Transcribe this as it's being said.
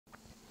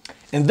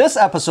In this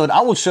episode, I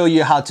will show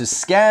you how to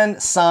scan,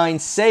 sign,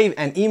 save,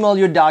 and email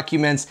your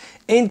documents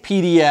in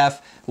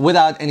PDF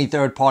without any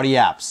third-party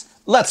apps.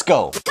 Let's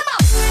go!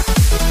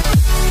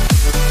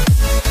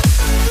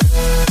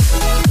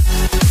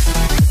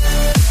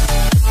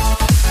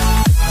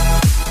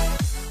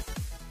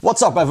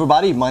 What's up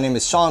everybody, my name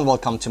is Sean,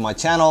 welcome to my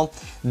channel.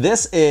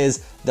 This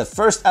is the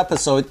first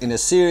episode in a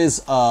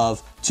series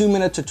of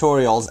 2-minute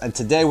tutorials, and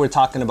today we're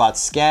talking about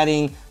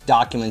scanning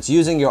documents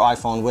using your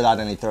iPhone without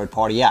any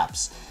third-party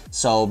apps.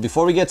 So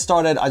before we get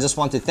started, I just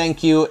want to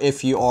thank you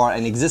if you are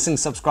an existing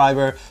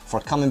subscriber for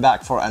coming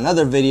back for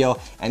another video,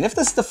 and if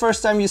this is the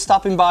first time you're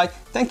stopping by,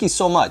 thank you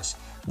so much.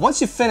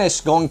 Once you finish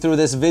going through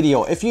this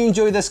video, if you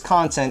enjoy this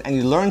content and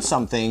you learn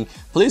something,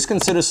 please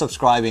consider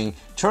subscribing,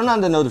 turn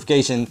on the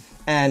notification,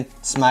 and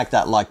smack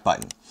that like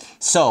button.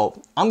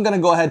 So I'm gonna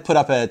go ahead and put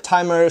up a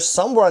timer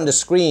somewhere on the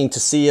screen to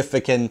see if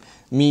it can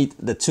meet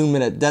the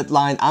 2-minute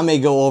deadline. I may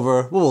go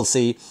over, we will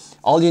see.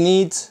 All you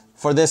need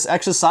for this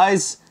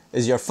exercise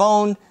is your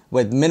phone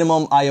with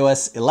minimum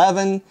iOS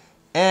 11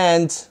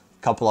 and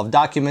a couple of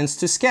documents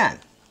to scan.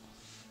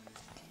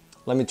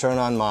 Let me turn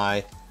on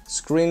my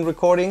screen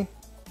recording.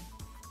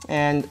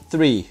 And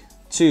 3,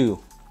 2,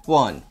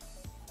 1.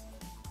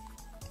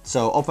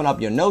 So open up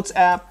your Notes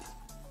app,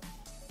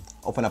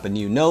 open up a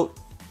new note,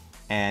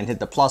 and hit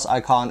the plus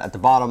icon at the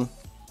bottom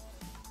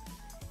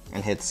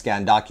and hit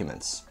Scan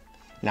Documents.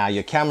 Now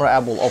your camera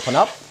app will open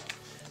up.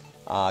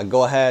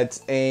 Go ahead,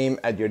 aim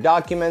at your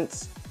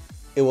documents.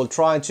 It will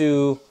try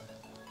to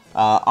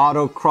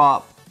auto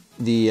crop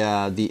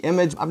the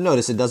image. I've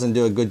noticed it doesn't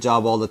do a good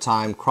job all the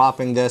time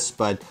cropping this,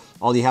 but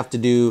all you have to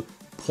do,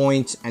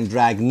 point and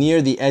drag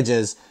near the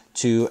edges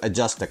to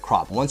adjust the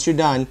crop. Once you're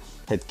done,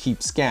 hit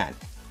Keep Scan.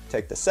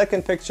 Take the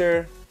second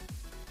picture,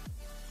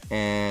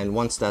 and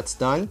once that's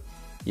done,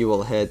 you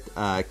will hit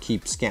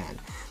Keep Scan.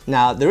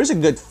 Now there is a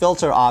good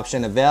filter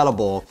option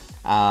available.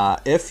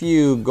 If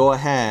you go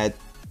ahead,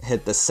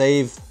 hit the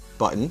Save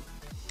button.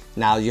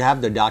 Now you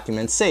have the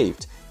document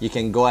saved. You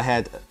can go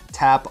ahead,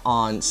 tap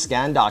on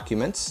Scan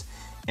Documents,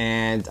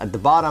 and at the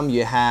bottom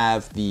you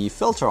have the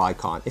filter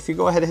icon. If you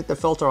go ahead and hit the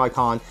filter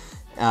icon,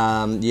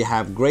 you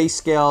have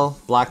grayscale,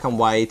 black and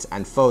white,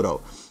 and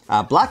photo.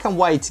 Black and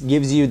white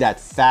gives you that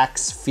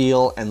fax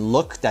feel and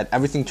look that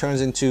everything turns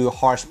into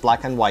harsh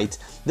black and white.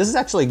 This is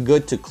actually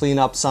good to clean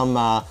up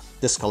some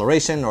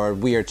discoloration or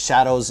weird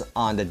shadows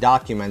on the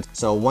document.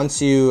 So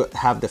once you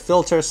have the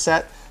filter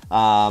set,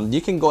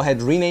 you can go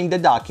ahead, rename the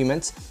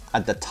documents.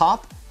 At the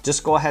top,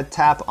 just go ahead,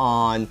 tap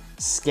on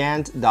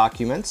Scanned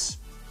Documents,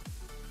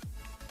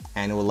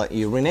 and it will let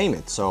you rename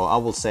it. So I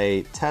will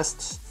say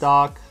Test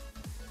Doc,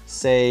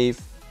 Save.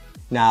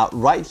 Now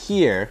right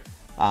here,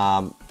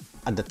 at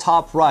the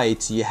top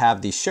right, you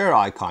have the share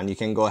icon. You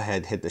can go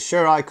ahead, hit the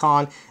share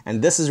icon,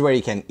 and this is where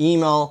you can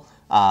email,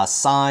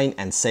 sign,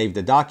 and save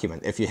the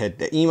document. If you hit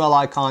the email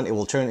icon, it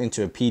will turn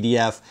into a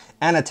PDF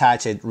and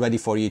attach it, ready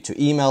for you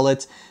to email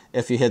it.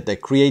 If you hit the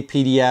Create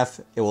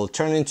PDF, it will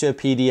turn into a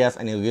PDF,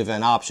 and it will give you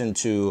an option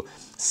to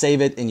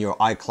save it in your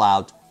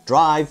iCloud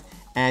Drive.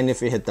 And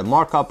if you hit the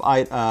markup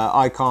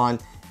icon,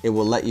 it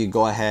will let you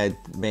go ahead,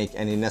 make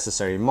any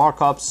necessary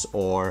markups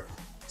or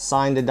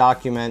sign the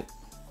document,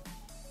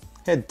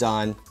 hit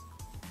Done,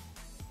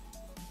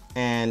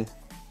 and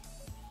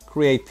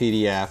Create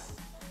PDF,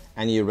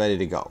 and you're ready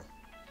to go.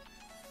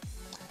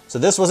 So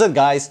this was it,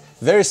 guys.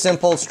 Very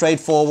simple,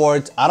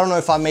 straightforward. I don't know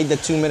if I made the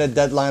 2-minute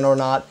deadline or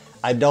not.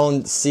 I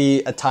don't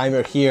see a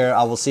timer here.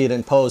 I will see it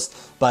in post,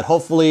 but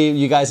hopefully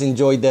you guys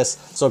enjoyed this.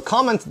 So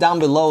comment down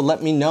below,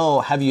 let me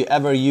know, have you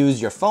ever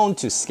used your phone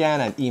to scan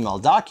and email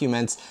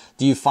documents?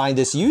 Do you find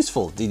this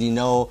useful? Did you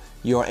know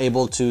you're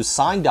able to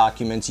sign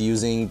documents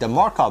using the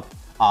markup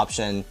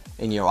option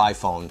in your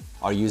iPhone,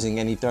 or using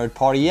any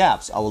third-party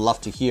apps? I would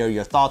love to hear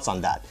your thoughts on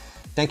that.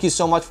 Thank you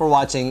so much for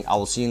watching. I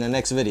will see you in the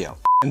next video.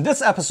 In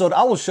this episode,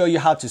 I will show you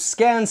how to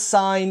scan,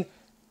 sign,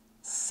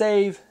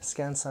 save,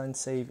 scan, sign,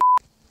 save.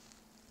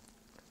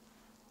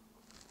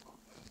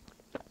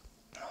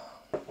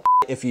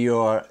 If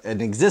you're an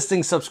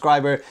existing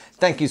subscriber,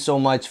 thank you so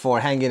much for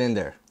hanging in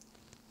there.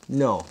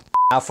 No.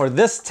 Now for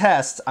this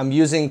test, I'm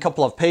using a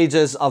couple of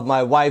pages of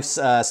my wife's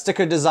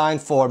sticker design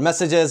for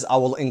messages. I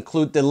will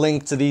include the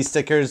link to these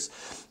stickers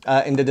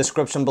in the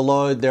description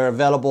below. They're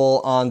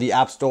available on the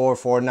App Store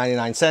for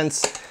 99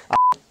 cents.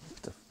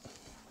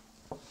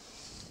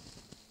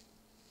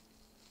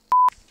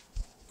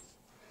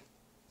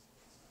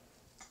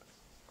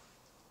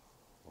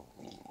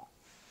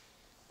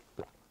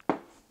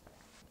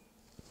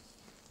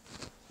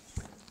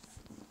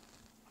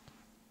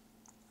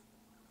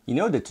 You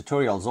know the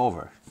tutorial's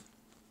over.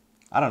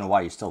 I don't know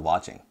why you're still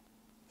watching.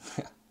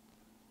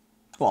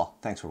 Well,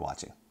 thanks for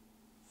watching.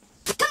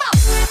 Come on!